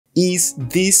Is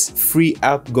this free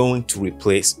app going to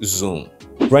replace Zoom?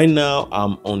 Right now,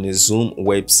 I'm on the Zoom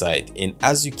website, and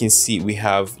as you can see, we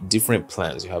have different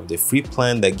plans. You have the free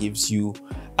plan that gives you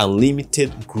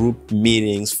unlimited group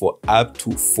meetings for up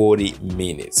to 40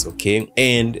 minutes, okay?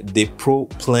 And the pro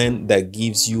plan that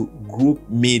gives you group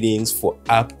meetings for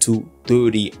up to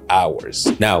 30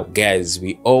 hours. Now, guys,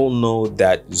 we all know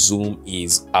that Zoom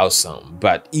is awesome,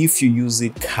 but if you use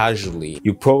it casually,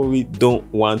 you probably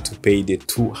don't want to pay the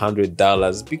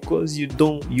 $200 because you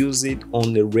don't use it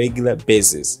on a regular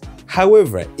basis.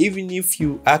 However, even if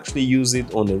you actually use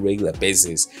it on a regular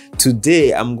basis,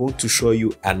 today I'm going to show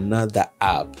you another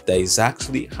app that is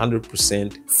actually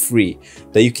 100% free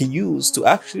that you can use to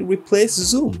actually replace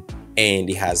Zoom. And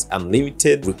it has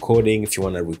unlimited recording if you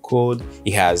want to record.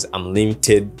 It has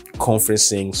unlimited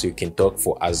conferencing, so you can talk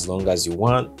for as long as you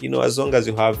want, as long as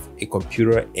you have a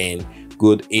computer and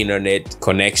good internet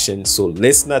connection. So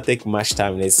let's not take much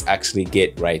time. Let's actually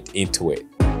get right into it.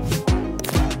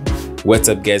 What's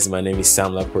up, guys? My name is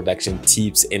Samla. Production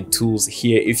tips and tools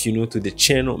here. If you're new to the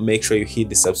channel, make sure you hit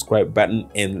the subscribe button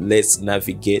and let's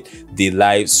navigate the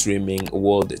live streaming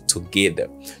world together.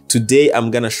 Today I'm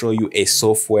gonna show you a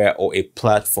software or a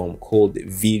platform called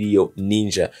VDO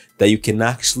Ninja that you can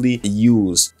actually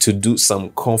use to do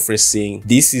some conferencing.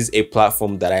 This is a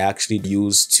platform that I actually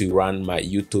use to run my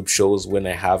YouTube shows when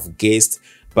I have guests,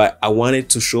 but I wanted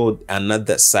to show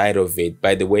another side of it.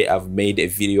 By the way, I've made a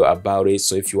video about it.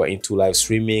 So if you are into live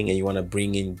streaming and you want to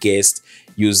bring in guests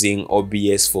using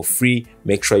OBS for free,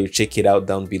 make sure you check it out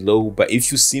down below. But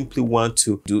if you simply want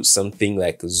to do something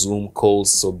like Zoom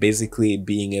calls, so basically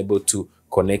being able to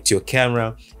connect your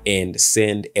camera and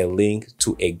send a link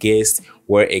to a guest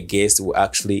where a guest will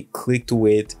actually click to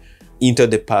it, enter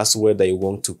the password that you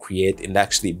want to create, and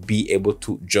actually be able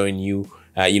to join you,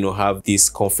 have this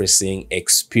conferencing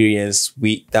experience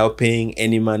without paying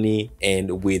any money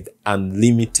and with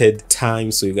unlimited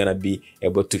time. So you're gonna be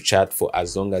able to chat for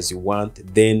as long as you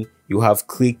want. Then you have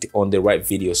clicked on the right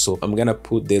video. So I'm gonna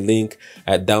put the link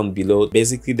down below.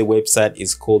 Basically, the website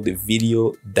is called the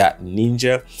VDO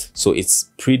Ninja. So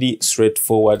it's pretty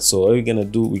straightforward. So what we're gonna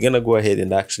do, we're gonna go ahead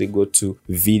and actually go to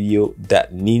VDO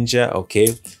Ninja.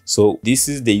 Okay, so this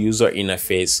is the user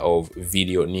interface of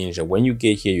VDO Ninja. When you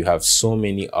get here, you have so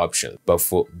many options, but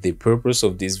for the purpose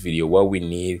of this video, what we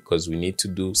need, because we need to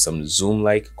do some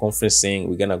Zoom-like conferencing,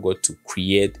 we're gonna go to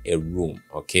create a room.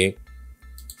 Okay,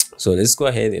 so let's go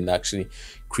ahead and actually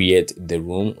create the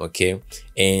room. Okay,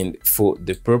 and for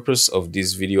the purpose of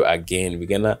this video, again, we're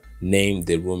gonna name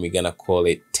the room, we're gonna call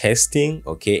it testing.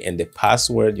 Okay, and the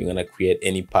password, you're gonna create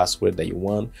any password that you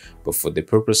want, but for the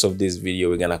purpose of this video,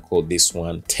 we're gonna call this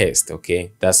one test.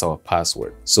 Okay, that's our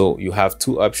password. So you have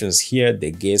two options here.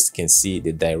 The guest can see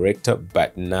the director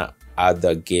but not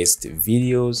other guest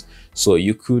videos. So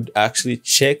you could actually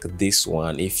check this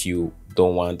one if you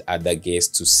don't want other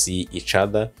guests to see each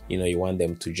other, you want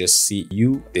them to just see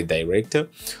you, the director,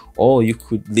 or you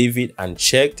could leave it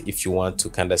unchecked if you want to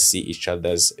kind of see each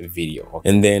other's video.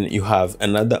 And then you have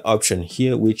another option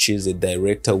here, which is the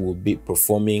director will be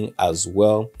performing as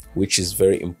well, which is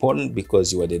very important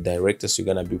because you are the director, so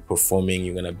you're gonna be performing,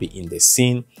 you're gonna be in the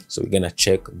scene. So we're gonna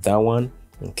check that one.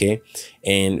 Okay,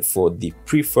 and for the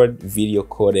preferred video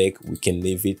codec, we can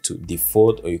leave it to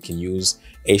default, or you can use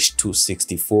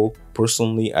H.264.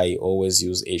 Personally, I always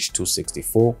use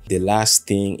H.264. The last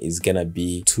thing is gonna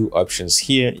be two options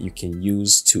here. You can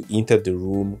use to enter the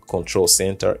room control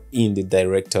center in the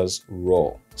director's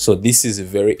role. So this is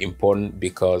very important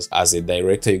because as a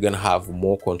director, you're gonna have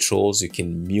more controls. You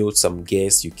can mute some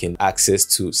guests, you can access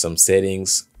to some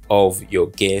settings of your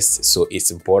guests. So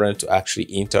it's important to actually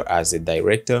enter as a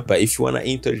director. But if you want to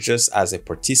enter just as a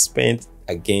participant,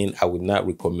 again, I would not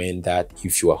recommend that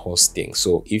if you are hosting.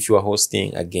 So if you are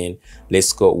hosting, again,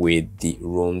 let's go with the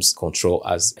room's control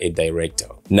as a director.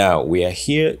 Now we are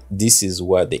here. This is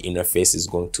what the interface is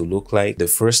going to look like. The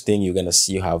first thing you're gonna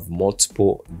see, you have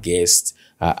multiple guest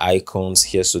icons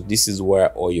here. So this is where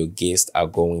all your guests are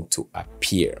going to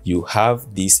appear. You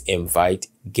have this invite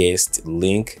guest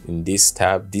link in this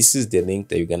tab. This is the link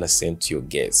that you're gonna send to your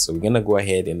guests. So we're gonna go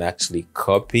ahead and actually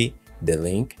copy the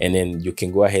link, and then you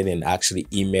can go ahead and actually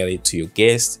email it to your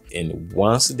guests. And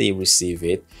once they receive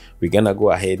it, we're gonna go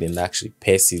ahead and actually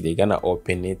paste it. They're gonna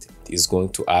open it. It's going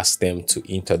to ask them to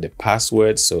enter the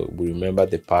password. So we remember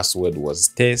the password was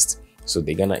test. So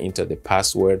they're gonna enter the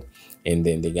password and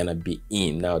then they're gonna be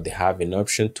in. Now they have an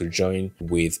option to join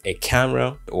with a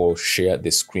camera or share the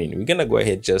screen. We're gonna go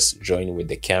ahead just join with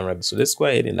the camera. So let's go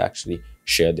ahead and actually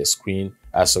share the screen.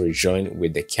 join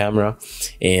with the camera.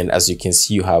 And as you can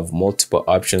see, you have multiple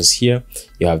options here.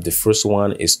 You have the first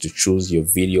one is to choose your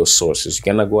video sources.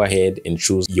 You're gonna go ahead and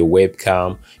choose your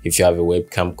webcam. If you have a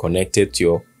webcam connected to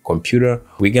your computer,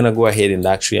 we're gonna go ahead and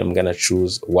actually I'm gonna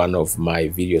choose one of my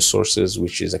video sources,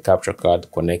 which is a capture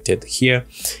card connected here,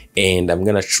 and I'm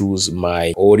gonna choose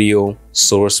my audio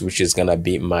source, which is gonna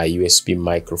be my USB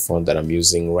microphone that I'm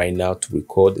using right now to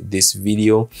record this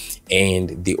video.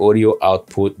 And the audio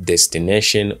output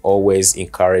destination, always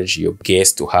encourage your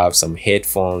guests to have some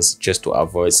headphones just to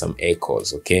avoid some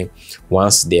echoes. Okay,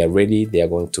 once they are ready, they are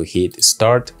going to hit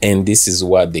start, and this is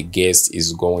what the guest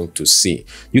is going to see.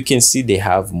 You can see they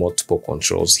have multiple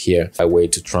controls here. A way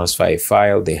to transfer a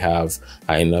file. They have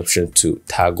an option to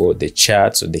toggle the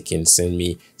chat so they can send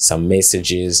me some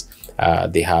messages.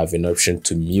 They have an option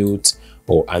to mute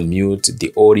or unmute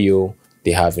the audio.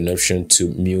 They have an option to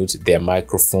mute their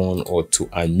microphone or to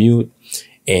unmute,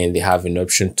 and they have an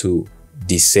option to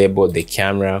disable the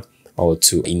camera or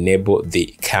to enable the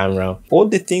camera. All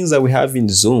the things that we have in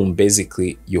Zoom,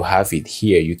 basically you have it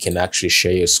here. You can actually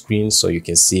share your screen, so you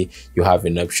can see you have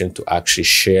an option to actually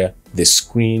share the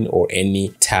screen or any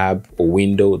tab or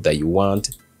window that you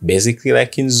want, basically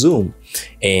like in Zoom.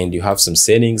 And you have some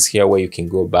settings here where you can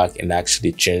go back and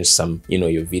actually change some,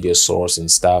 your video source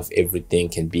and stuff. Everything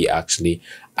can be actually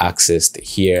accessed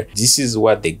here. This is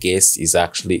what the guest is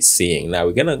actually seeing. Now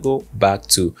we're gonna go back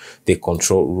to the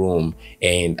control room,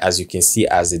 and as you can see,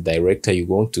 as a director, you're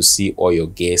going to see all your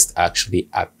guests actually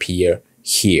appear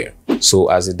here. So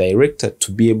as a director,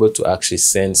 to be able to actually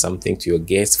send something to your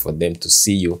guests for them to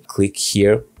see you, click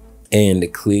here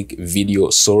and click video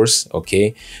source.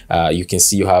 Okay, you can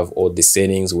see you have all the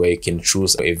settings where you can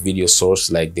choose a video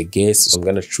source like the guest. So I'm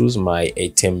gonna choose my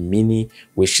ATEM Mini,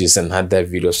 which is another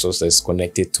video source that's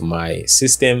connected to my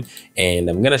system, and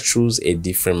I'm gonna choose a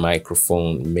different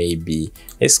microphone. Maybe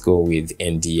let's go with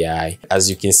NDI.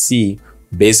 As you can see,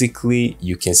 basically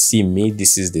you can see me.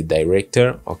 This is the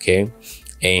director. Okay,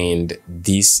 and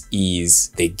this is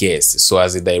the guest. So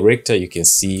as a director, you can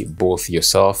see both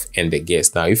yourself and the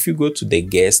guest. Now, if you go to the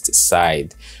guest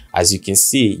side, as you can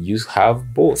see, you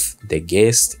have both the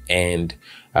guest and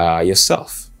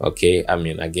yourself. Okay, I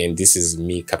mean, again, this is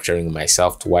me capturing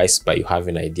myself twice, but you have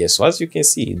an idea. So as you can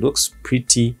see, it looks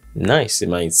pretty nice. I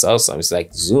mean, it's awesome. It's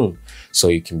like Zoom. So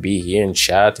you can be here and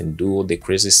chat and do all the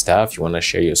crazy stuff. You want to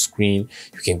share your screen,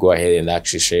 you can go ahead and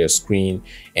actually share your screen.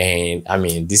 And I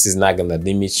mean, this is not gonna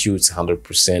limit you. It's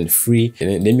 100% free.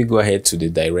 And then let me go ahead to the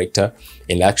director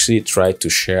and actually try to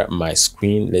share my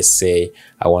screen. Let's say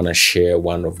I want to share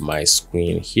one of my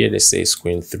screen here. Let's say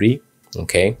screen 3.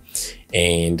 Okay,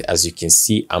 and as you can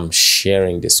see, I'm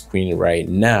sharing the screen right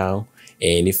now.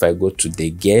 And if I go to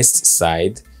the guest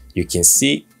side, you can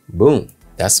see, boom,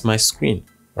 that's my screen.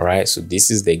 All right, so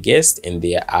this is the guest, and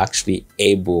they are actually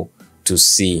able to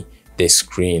see the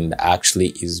screen that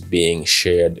actually is being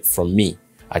shared from me.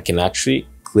 I can actually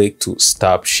click to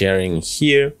stop sharing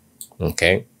here.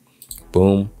 Okay,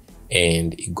 boom,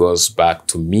 and it goes back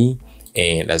to me.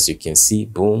 And as you can see,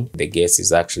 boom, the guest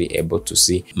is actually able to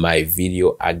see my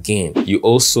video again. You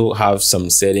also have some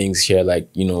settings here, like,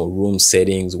 room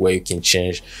settings, where you can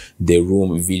change the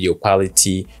room video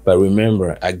quality. But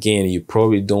remember, again, you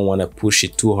probably don't want to push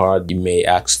it too hard. You may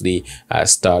actually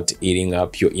start eating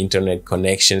up your internet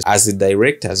connections. As a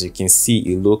director, as you can see,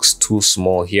 it looks too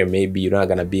small here. Maybe you're not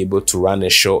going to be able to run a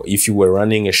show. If you were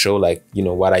running a show like,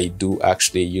 what I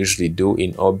usually do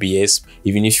in OBS,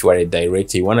 even if you are a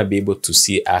director, you want to be able to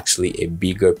see actually a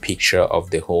bigger picture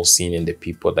of the whole scene and the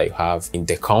people that you have in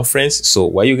the conference. So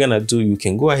what you're gonna do, you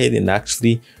can go ahead and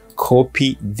actually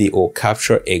copy or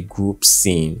capture a group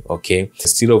scene. Okay,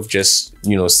 instead of just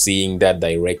seeing that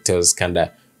director's kind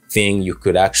of thing, you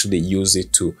could actually use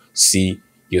it to see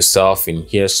yourself in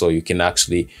here. So you can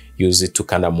actually use it to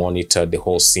kind of monitor the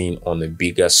whole scene on a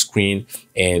bigger screen,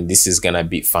 and this is gonna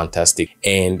be fantastic.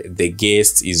 And the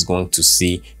guest is going to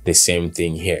see the same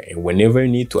thing here. And whenever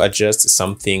you need to adjust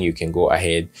something, you can go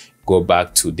ahead, go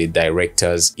back to the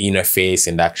director's interface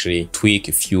and actually tweak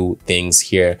a few things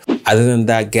here. Other than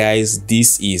that, guys,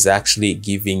 this is actually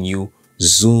giving you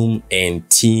Zoom and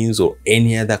Teams or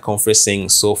any other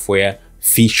conferencing software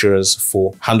features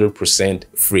for 100%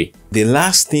 free. The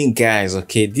last thing, guys,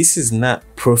 okay, this is not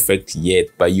perfect yet,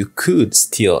 but you could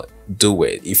still do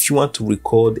it. If you want to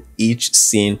record each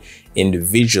scene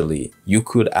individually, you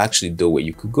could actually do it.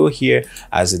 You could go here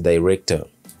as a director,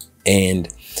 and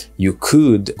you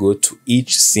could go to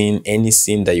each scene, any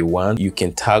scene that you want. You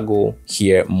can toggle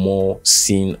here more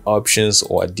scene options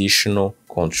or additional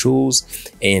controls,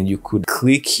 and you could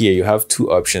click here. You have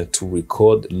two options to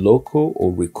record local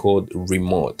or record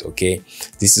remote. Okay,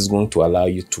 this is going to allow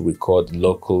you to record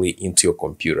locally into your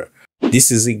computer.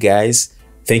 This is it, guys.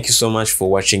 Thank you so much for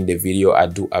watching the video. I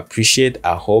do appreciate.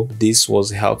 I hope this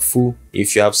was helpful.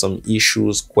 If you have some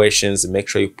issues, questions, make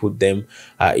sure you put them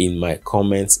in my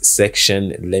comments section.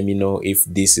 Let me know if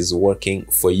this is working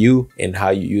for you and how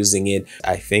you're using it.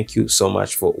 I thank you so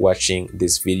much for watching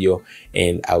this video,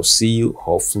 and I'll see you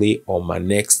hopefully on my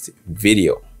next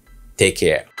video. Take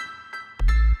care.